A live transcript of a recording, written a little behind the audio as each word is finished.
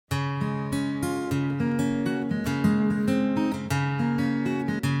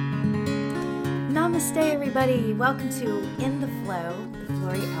Namaste, everybody. Welcome to In the Flow with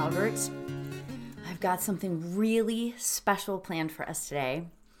Lori Albert. I've got something really special planned for us today,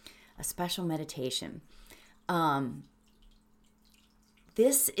 a special meditation.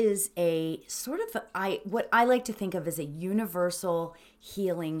 This is a sort of what I like to think of as a universal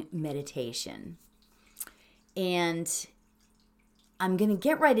healing meditation. And I'm going to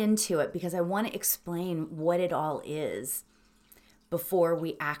get right into it because I want to explain what it all is before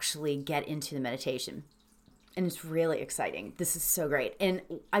we actually get into the meditation. And it's really exciting. This is so great. And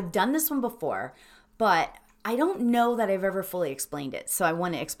I've done this one before, but I don't know that I've ever fully explained it. So I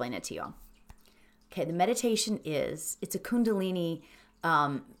want to explain it to you all. Okay, the meditation it's a Kundalini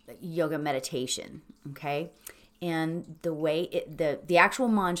yoga meditation, okay? And the way the actual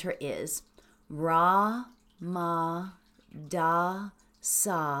mantra is Ra, Ma, Da,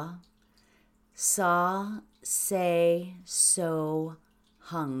 Sa, Sa, Se, So,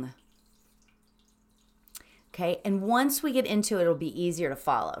 Hung. Okay, and once we get into it, it'll be easier to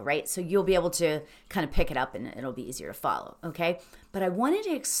follow, right? So you'll be able to kind of pick it up and it'll be easier to follow, okay? But I wanted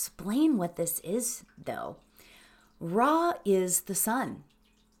to explain what this is, though. Ra is the sun,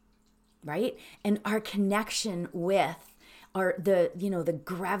 right? And our connection with the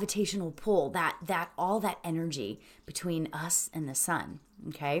gravitational pull, that all that energy between us and the sun,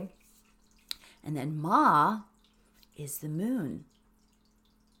 okay? And then Ma is the moon.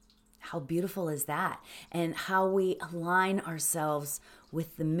 How beautiful is that? And how we align ourselves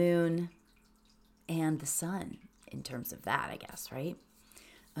with the moon and the sun in terms of that, I guess, right?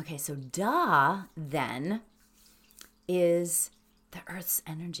 Okay, so Da then is the earth's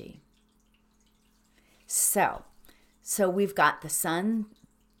energy. So we've got the sun,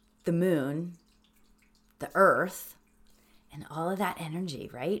 the moon, the earth, and all of that energy,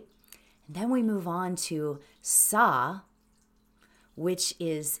 right? And then we move on to Sa, which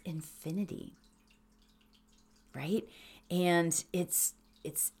is infinity, right? And it's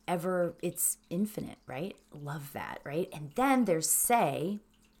infinite, right? Love that, right? And then there's Se,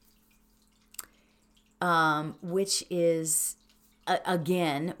 which is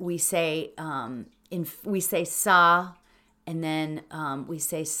again we say Sa, and then we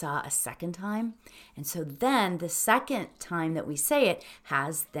say Sa a second time. And so then the second time that we say it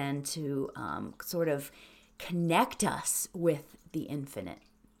has then to sort of connect us with the infinite.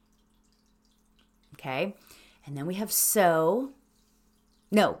 Okay? And then we have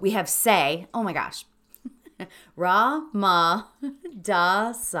we have Se. Oh my gosh. Ra, Ma,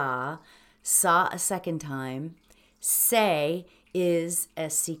 Da, Sa, Sa a second time. Se is a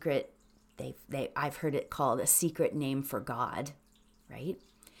secret, I've heard it called a secret name for God, right?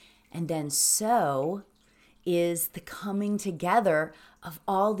 And then So is the coming together of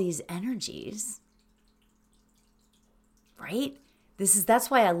all these energies, right? That's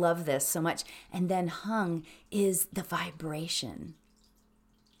why I love this so much. And then Hung is the vibration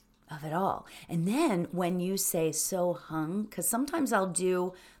of it all. And then when you say So Hung, because sometimes I'll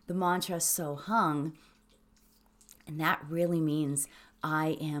do the mantra So Hung, and that really means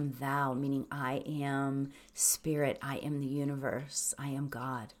I am thou, meaning I am spirit, I am the universe, I am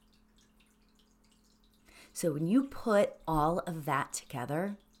God. So when you put all of that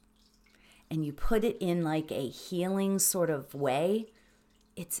together and you put it in like a healing sort of way,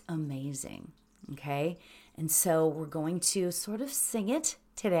 it's amazing, okay? And so we're going to sort of sing it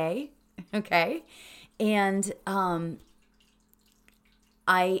today, okay? And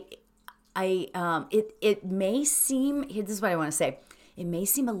it may seem, this is what I want to say, it may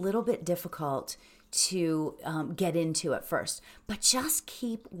seem a little bit difficult to get into at first, but just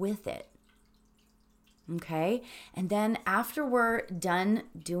keep with it. Okay? And then after we're done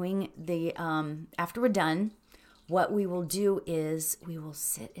what we will do is we will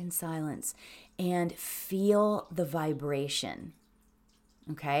sit in silence and feel the vibration.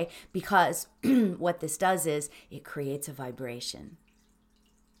 Okay? Because what this does is it creates a vibration.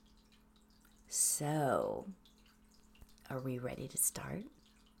 So, are we ready to start?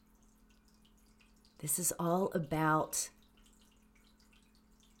 This is all about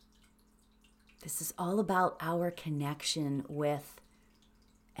our connection with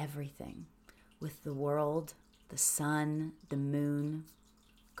everything, with the world, the sun, the moon,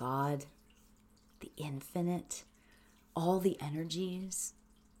 God, the infinite, all the energies.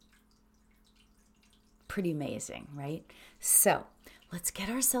 Pretty amazing, right? So, let's get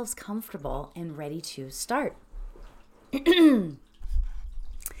ourselves comfortable and ready to start.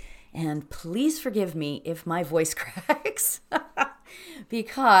 And please forgive me if my voice cracks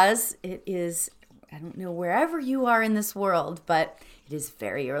because it is, I don't know wherever you are in this world, but it is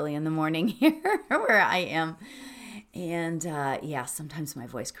very early in the morning here where I am. And sometimes my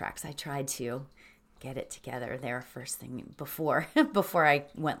voice cracks. I tried to get it together there first thing before I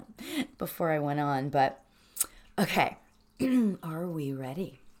went on. But okay, are we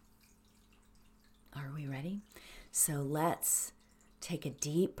ready? Are we ready? So let's take a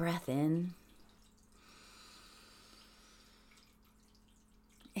deep breath in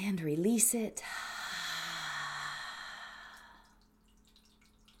and release it.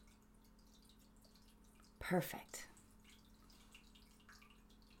 Perfect.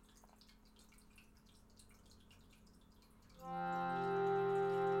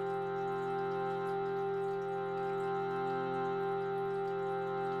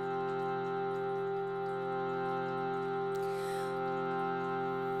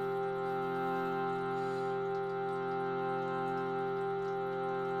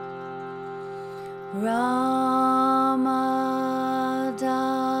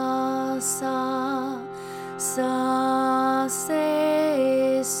 Ramadasa sa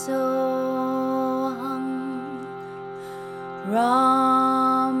se soham Ramadasa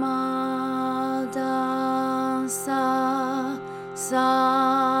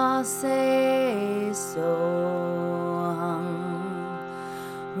sa se soham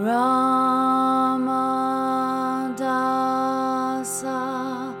Ramadasa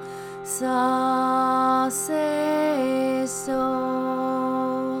sa se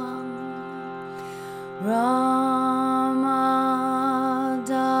soham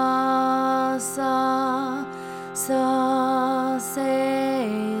Ramadasa sa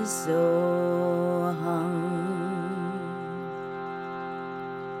se soham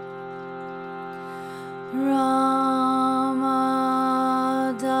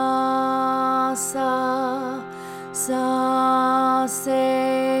Ramadasa sa se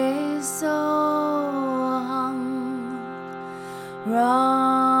soham Ramadasa sa se soham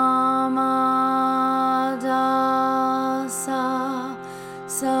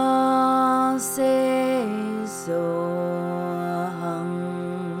Ramadasa sa se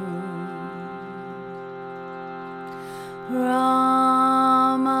soham Ramadasa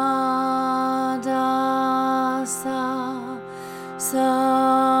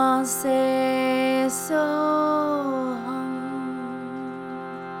sa se soham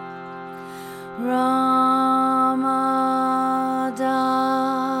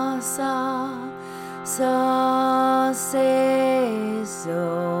Ramadasa sa se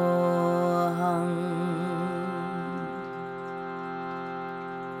soham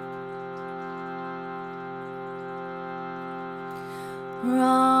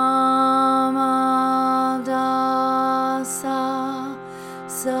Ramadasa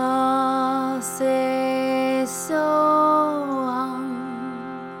sa se soham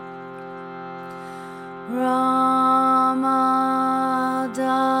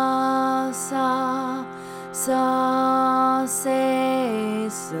Ramadasa sa se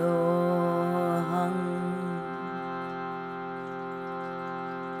soham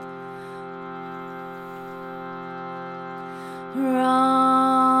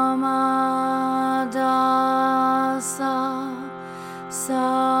Ramadasa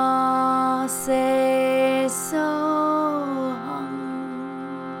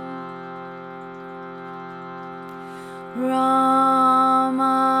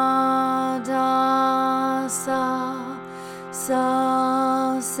sa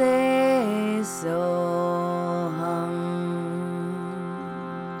se soham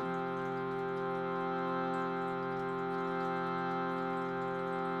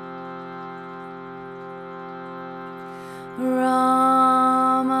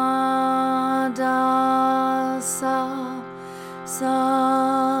Ramadasa sa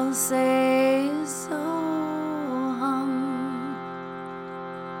se soham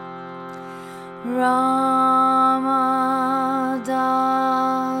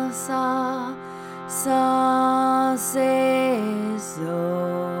Ramadasa sa se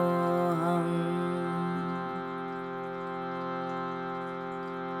soham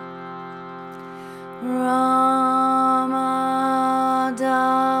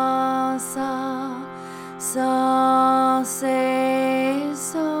Ramadasa sa se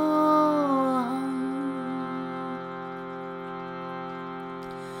soham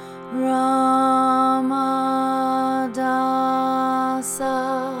Ramadasa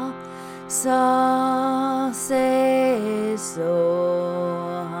sa se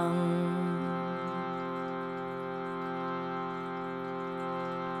soham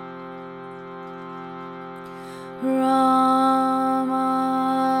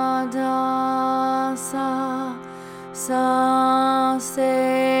Ramadasa sa se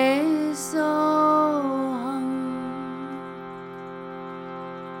soham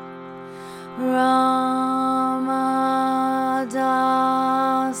Ramadasa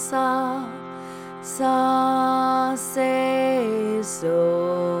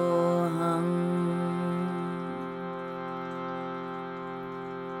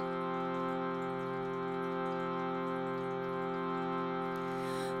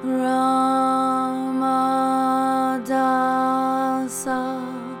Ramadasa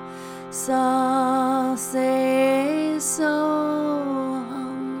sa se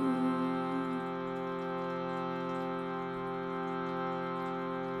soham.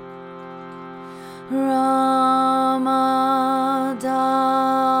 Ramadasa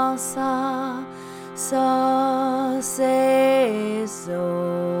sa se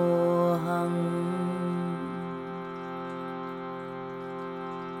soham.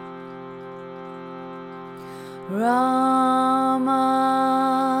 Ramadasa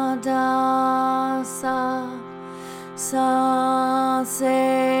sa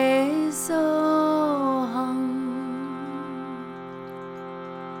se soham.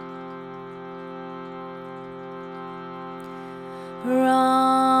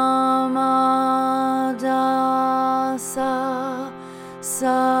 Ramadasa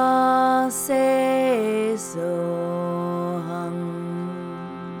sa se soham.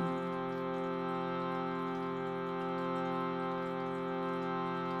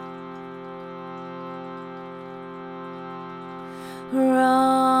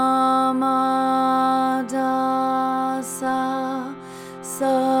 Ramadasa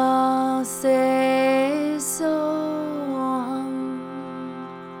sa se soham.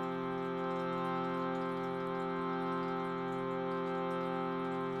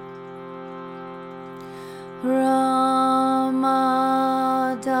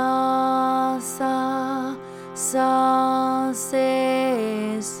 Ramadasa sa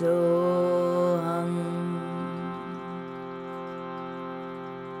se soham.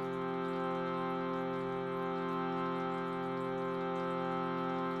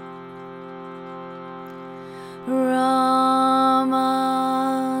 Ramadasa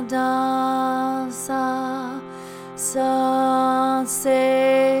sa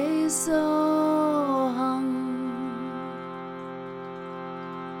se soham.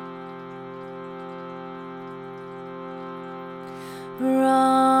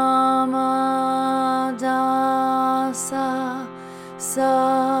 Ramadasa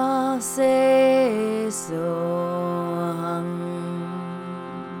sa se soham.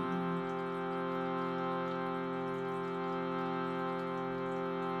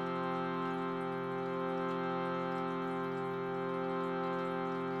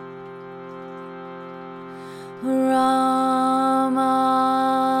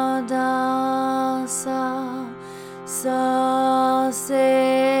 Ramadasa sa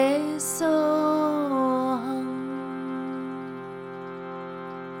se soham.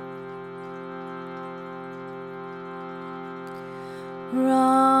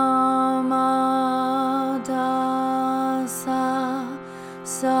 Ramadasa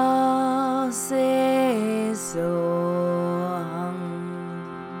sa se soham.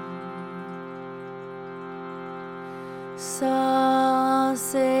 Sa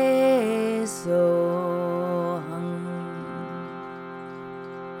se soham.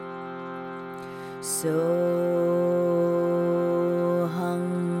 Soham.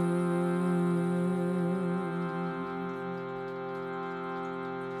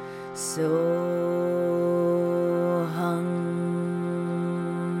 Soham.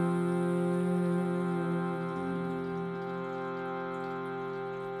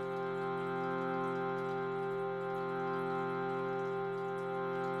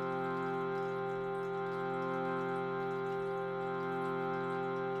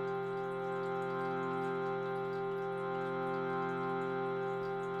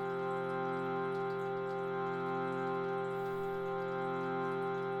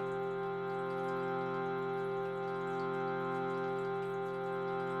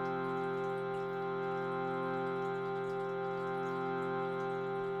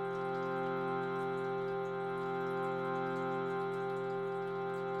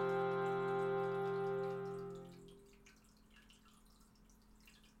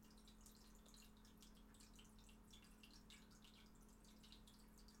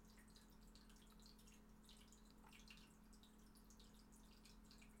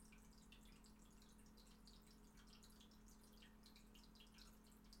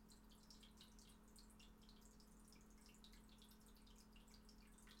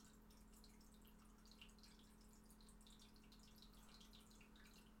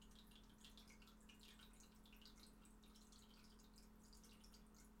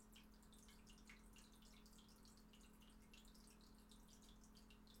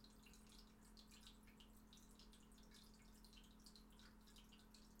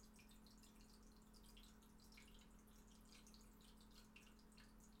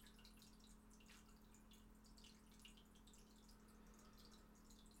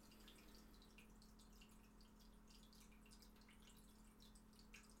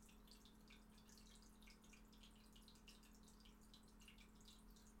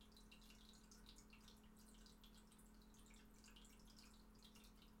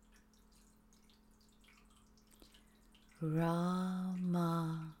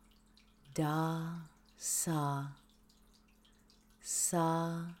 Rama Da Sa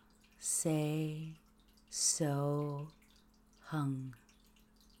Sa Se So Hung.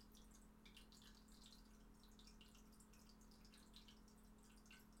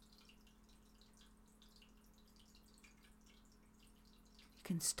 You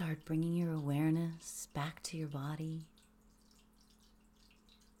can start bringing your awareness back to your body.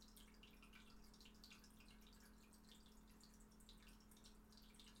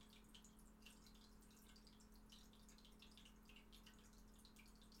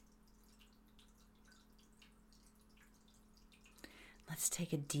 Let's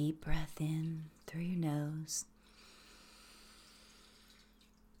take a deep breath in through your nose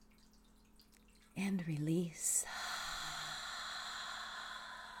and release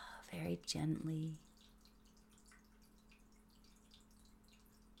very gently.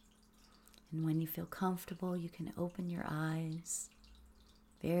 And when you feel comfortable, you can open your eyes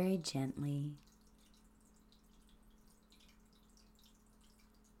very gently.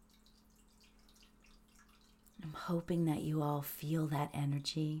 I'm hoping that you all feel that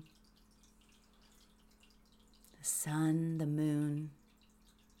energy. The sun, the moon,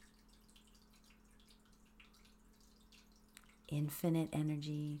 infinite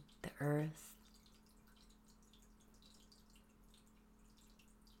energy, the earth.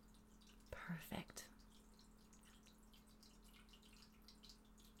 Perfect.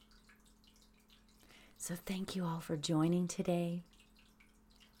 So thank you all for joining today.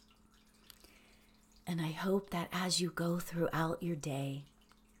 And I hope that as you go throughout your day,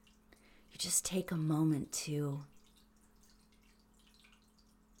 you just take a moment to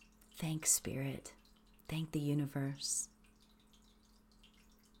thank Spirit, thank the universe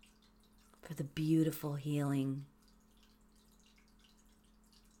for the beautiful healing.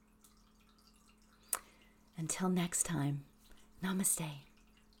 Until next time, namaste.